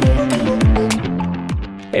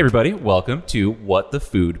 Hey everybody, welcome to What the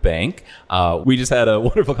Food Bank. We just had a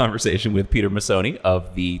wonderful conversation with Peter Masoni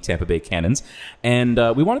of the Tampa Bay Cannons, and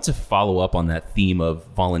we wanted to follow up on that theme of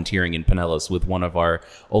volunteering in Pinellas with one of our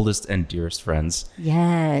oldest and dearest friends,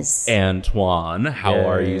 Yes. Antoine. How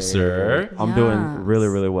are you, sir? I'm doing really,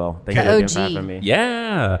 really well. Thank you The again for OG. having me.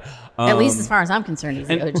 Yeah. At least as far as I'm concerned, he's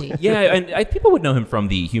the OG. Yeah, and people would know him from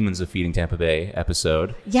the Humans of Feeding Tampa Bay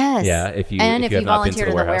episode. Yes. Yeah, if you you have not been to volunteered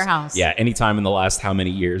the at warehouse. Yeah, anytime in the last how many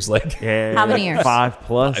years? Like Yeah, How many years? 5+.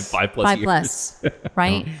 5+ 5 years. plus,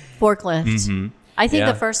 right? Forklift. I think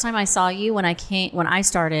Yeah. the first time I saw you when I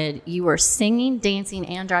started, you were singing, dancing,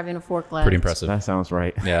 and driving a forklift. Pretty impressive. That sounds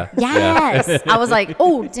right. Yeah. Yes. I was like,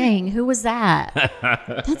 oh, dang, who was that?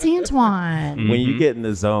 That's Antoine. When you get in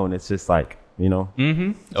the zone, it's just like, Oh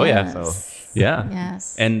yeah. Yes. Yeah.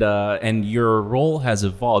 Yes. And your role has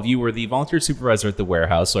evolved. You were the volunteer supervisor at the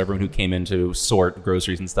warehouse, so everyone who came in to sort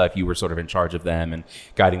groceries and stuff, you were sort of in charge of them and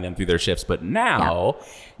guiding them through their shifts. But now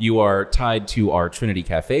you are tied to our Trinity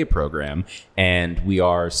Cafe program, and we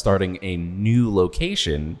are starting a new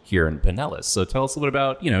location here in Pinellas. So tell us a little bit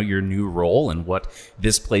about your new role and what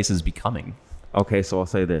this place is becoming. Okay, so I'll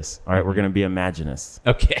say this. All right, we're going to be Imaginists.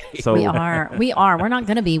 Okay. So We are. We're not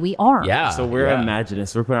going to be. We are. Yeah. So we're yeah.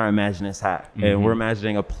 Imaginists. We're putting our Imaginist hat, and we're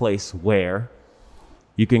imagining a place where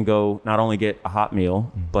you can go not only get a hot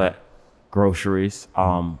meal, but groceries,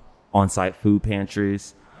 on-site food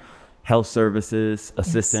pantries, health services,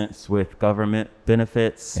 assistance with government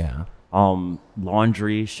benefits, Yeah.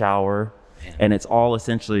 laundry, shower, and it's all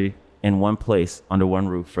essentially in one place under one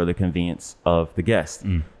roof for the convenience of the guest.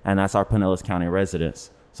 And that's our Pinellas County residents.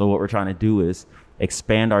 So what we're trying to do is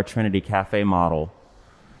expand our Trinity Cafe model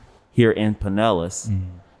here in Pinellas,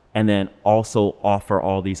 and then also offer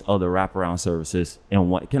all these other wraparound services in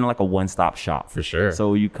one, kind of like a one-stop shop. For sure.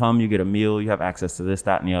 So you come, you get a meal, you have access to this,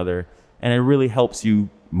 that, and the other, and it really helps you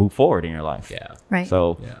move forward in your life. Yeah. Right.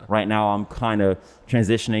 So Yeah. right now I'm kind of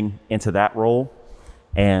transitioning into that role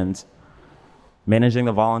and managing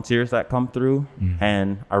the volunteers that come through.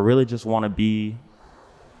 And I really just want to be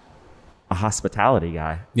a hospitality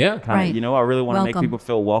guy. Yeah. Kind of, Right. I really want to make Welcome. people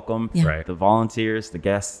feel welcome. Yeah. Right. The volunteers, the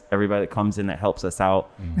guests, everybody that comes in that helps us out,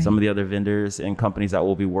 some of the other vendors and companies that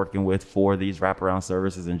we'll be working with for these wraparound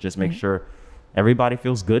services, and just make sure everybody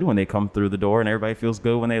feels good when they come through the door and everybody feels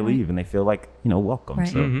good when they leave and they feel like, welcome. Right.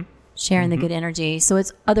 So Sharing the good energy. So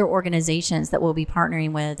it's other organizations that we'll be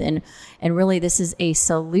partnering with, and really this is a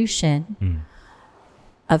solution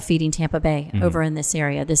of Feeding Tampa Bay over in this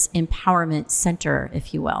area, this empowerment center,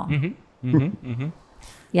 if you will.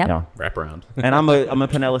 Yep. yeah. Wrap around. And I'm a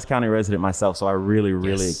Pinellas County resident myself, so I really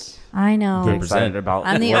I know. get excited about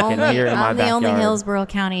I'm the working only here in my I'm the only backyard. Hillsborough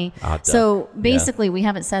County. Hot So dog. basically, we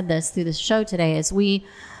haven't said this through the show today. Is we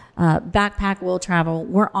backpack will travel.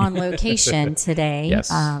 We're on location today,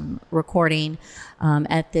 Yes. recording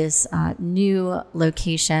at this new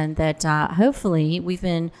location that hopefully we've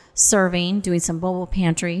been serving, doing some mobile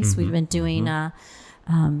pantries. We've been doing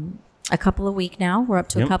a couple a week now. We're up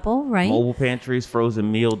to a Yep. couple, right? Mobile pantries,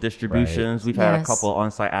 frozen meal distributions. We've had a Yes. couple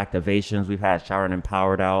on-site activations. We've had Showered and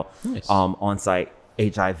Empowered out, Nice. on-site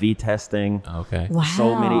HIV testing. Okay. Wow.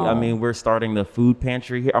 So many. I mean, we're starting the food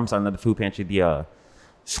pantry here. I'm sorry, not the food pantry, the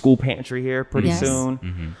school pantry here pretty Yes. soon.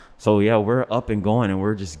 Mm-hmm. So yeah, we're up and going, and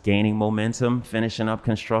we're just gaining momentum, finishing up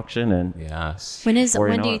construction, and Yes. When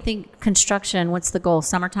Or, do you think construction? What's the goal?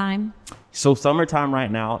 Summertime? so summertime right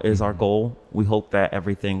now is our goal. We hope that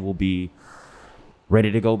everything will be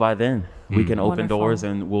ready to go by then. We can open Wonderful. doors,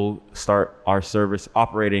 and we'll start our service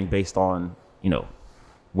operating based on, you know,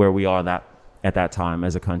 where we are at that time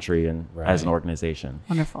as a country and as an Right. organization.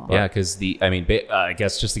 Wonderful. Yeah, because I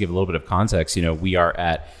guess just to give a little bit of context, we are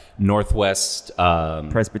at Northwest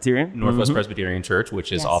Presbyterian. Northwest Presbyterian Church,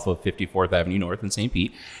 which is Yes. off of 54th Avenue North in St.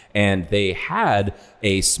 Pete, and they had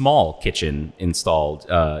a small kitchen installed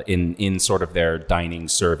in sort of their dining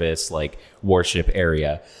service like worship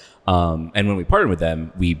area. And when we partnered with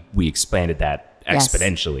them, we expanded that Yes.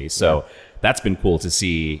 exponentially. So that's been cool to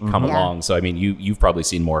see come Yeah. along. So I mean, you've probably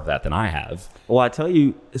seen more of that than I have. Well, I tell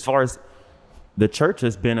you, as far as the church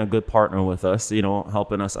has been a good partner with us,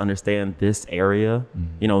 helping us understand this area,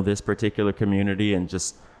 this particular community, and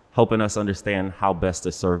just helping us understand how best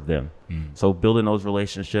to serve them. So building those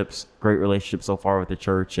relationships, great relationships so far with the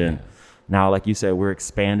church. And now, like you said, we're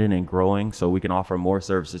expanding and growing so we can offer more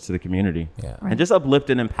services to the community. Yeah. And just uplift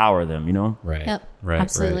and empower them, Right. Yep. Right.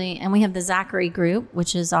 Absolutely. And we have the Zachary Group,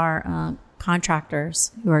 which is our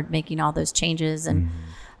contractors who are making all those changes and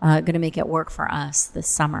going to make it work for us this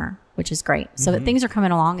summer, which is great. So things are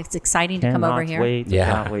coming along. It's exciting to come over here. Wait, Yeah.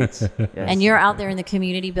 cannot wait. Yes. And you're out there in the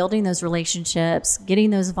community building those relationships,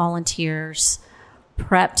 getting those volunteers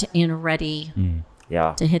prepped and ready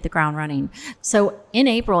Yeah. to hit the ground running. So in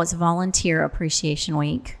April, it's Volunteer Appreciation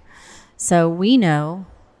Week. So we know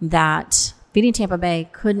that Feeding Tampa Bay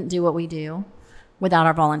couldn't do what we do without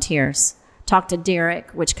our volunteers. Talk to Derek,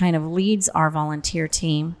 which kind of leads our volunteer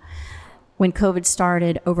team. When COVID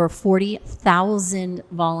started, over 40,000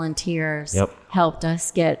 volunteers Yep. helped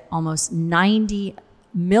us get almost 90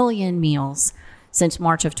 million meals since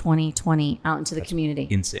March of 2020 out into the community.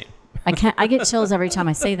 Insane. I get chills every time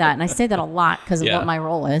I say that. And I say that a lot because of Yeah. what my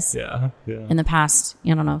role is Yeah. Yeah. in the past,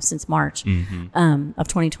 since March of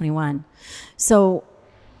 2021. So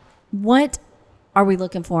what are we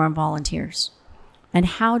looking for in volunteers? And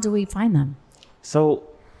how do we find them? So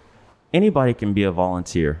anybody can be a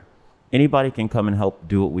volunteer. Anybody can come and help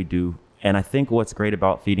do what we do. And I think what's great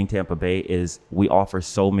about Feeding Tampa Bay is we offer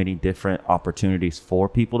so many different opportunities for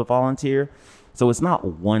people to volunteer. So it's not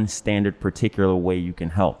one standard particular way you can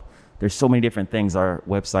help. There's so many different things. Our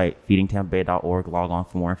website, feedingtampabay.org, log on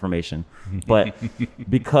for more information. But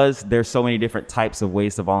because there's so many different types of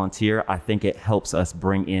ways to volunteer, I think it helps us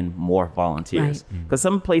bring in more volunteers. Because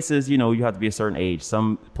some places, you have to be a certain age.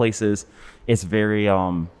 Some places it's very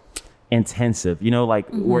intensive,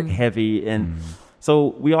 work heavy. And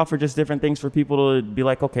so we offer just different things for people to be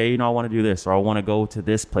like, okay, I want to do this, or I want to go to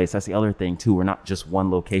this place. That's the other thing too. We're not just one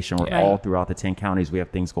location. We're all throughout the 10 counties. We have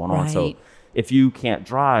things going on. So Right. if you can't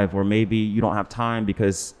drive, or maybe you don't have time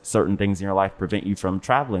because certain things in your life prevent you from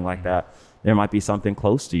traveling like that, there might be something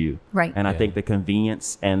close to you. Right. And I think the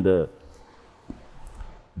convenience and the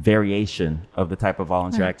variation of the type of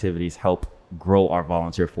volunteer activities help grow our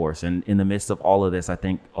volunteer force. And in the midst of all of this, I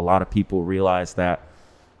think a lot of people realize that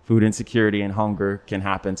food insecurity and hunger can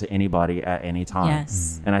happen to anybody at any time.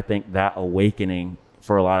 Yes. And I think that awakening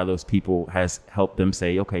for a lot of those people has helped them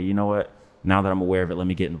say, okay, you know what? Now that I'm aware of it, let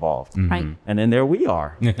me get involved. Right. And then there we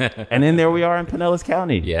are. And then there we are in Pinellas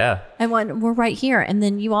County. Yeah. And we're right here. And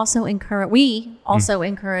then we also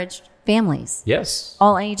encourage families, Yes.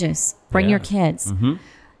 all ages. Bring your Yeah. kids.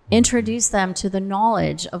 Introduce them to the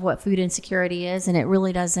knowledge of what food insecurity is. And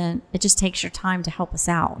it just takes your time to help us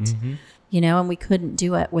out. And we couldn't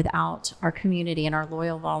do it without our community and our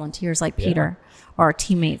loyal volunteers like Peter, or our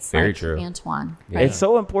teammates Very like true. Antoine. It's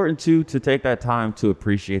so important too to take that time to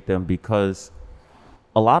appreciate them, because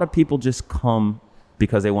a lot of people just come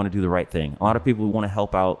because they want to do the right thing. A lot of people want to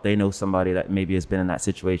help out. They know somebody that maybe has been in that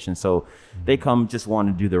situation. So they come just want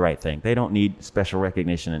to do the right thing. They don't need special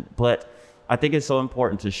recognition. But I think it's so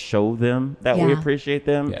important to show them that we Yeah. appreciate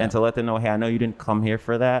them, Yeah. and to let them know, hey, I know you didn't come here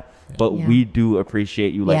for that, but Yeah. we do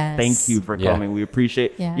appreciate you. Like, Yes. thank you for Yeah. coming. We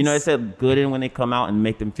appreciate, Yes. it's said good in when they come out and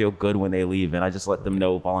make them feel good when they leave. And I just let them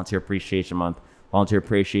know Volunteer Appreciation Month, Volunteer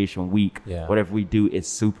Appreciation Week, Yeah. whatever we do, it's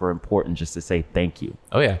super important just to say thank you.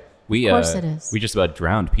 Oh yeah. We, Of course it is. We just about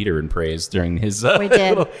drowned Peter in praise during his. We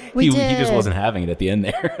did. We he just did. wasn't having it at the end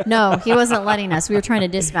there. No, he wasn't letting us. We were trying to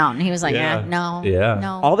dismount, and he was like, Yeah. no, Yeah.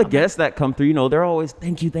 no. All the guests that come through, they're always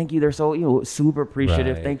thank you. They're so, super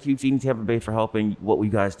appreciative. Right. Thank you, Feeding Tampa Bay, for helping what we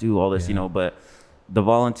guys do, all this, but the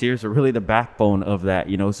volunteers are really the backbone of that,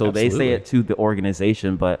 so they say Absolutely. it to the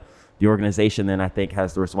organization, but the organization then I think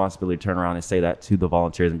has the responsibility to turn around and say that to the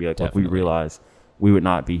volunteers and be like, look, we Definitely. realize we would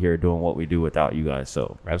not be here doing what we do without you guys.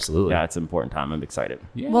 So Absolutely. yeah, it's an important time. I'm excited.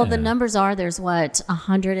 Yeah. Well, the numbers are there's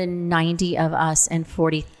 190 of us and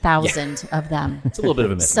 40,000 of them. It's a little bit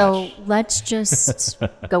of a mismatch. So let's just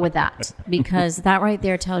go with that, because that right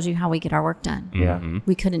there tells you how we get our work done. Yeah.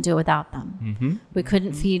 We couldn't do it without them. We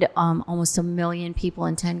couldn't feed almost 1 million people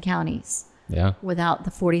in 10 counties yeah. without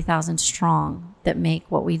the 40,000 strong that make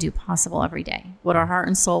what we do possible every day, what our heart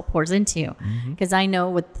and soul pours into. Because I know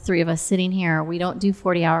with the three of us sitting here, we don't do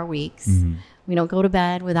 40-hour weeks. We don't go to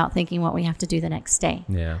bed without thinking what we have to do the next day.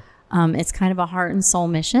 Yeah. It's kind of a heart and soul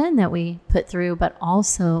mission that we put through, but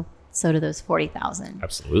also so do those 40,000.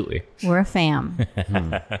 Absolutely. We're a fam.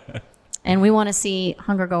 And we want to see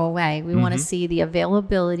hunger go away. We want to see the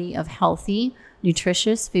availability of healthy,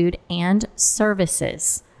 nutritious food and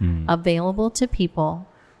services available to people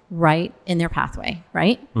right in their pathway,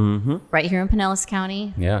 right? Right here in Pinellas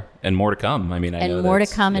County, Yeah. And more to come. I mean, I know and more to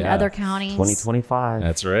that's- come in yeah. other counties. 2025.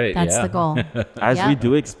 That's right. That's yeah. the goal. As Yeah. we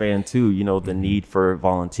do expand too, you know, the need for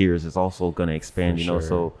volunteers is also going to expand, For you know, sure.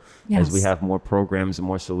 so Yes. as we have more programs and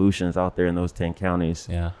more solutions out there in those 10 counties,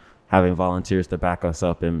 Yeah. having volunteers to back us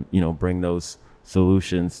up and, you know, bring those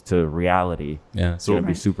solutions to reality. Yeah. So it'd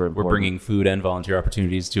be super We're important. bringing food and volunteer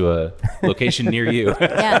opportunities to a location near you.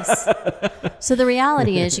 Yes. So the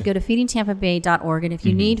reality is you go to feedingtampabay.org, and if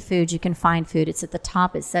you need food, you can find food. It's at the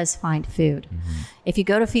top. It says find food. If you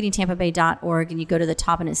go to feedingtampabay.org and you go to the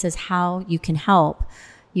top and it says how you can help,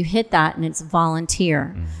 you hit that and it's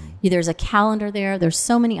volunteer. There's a calendar there. There's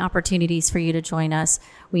so many opportunities for you to join us.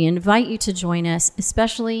 We invite you to join us,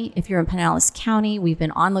 especially if you're in Pinellas County. We've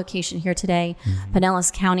been on location here today.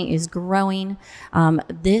 Pinellas County is growing.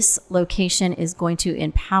 This location is going to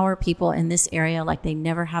empower people in this area like they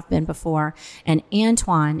never have been before. And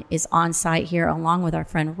Antoine is on site here along with our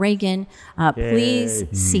friend Reagan. Please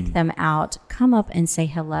seek them out. Come up and say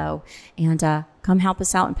hello, and come help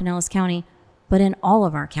us out in Pinellas County, but in all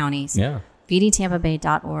of our counties. Yeah.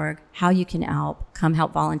 feedingtampabay.org, how you can help, come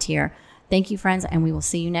help volunteer. Thank you, friends, and we will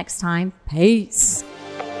see you next time. Peace.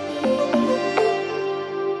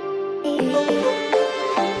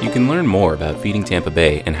 You can learn more about Feeding Tampa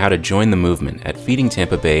Bay and how to join the movement at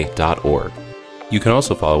feedingtampabay.org. You can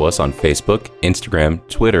also follow us on Facebook, Instagram,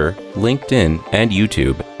 Twitter, LinkedIn, and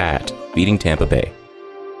YouTube at Feeding Tampa Bay.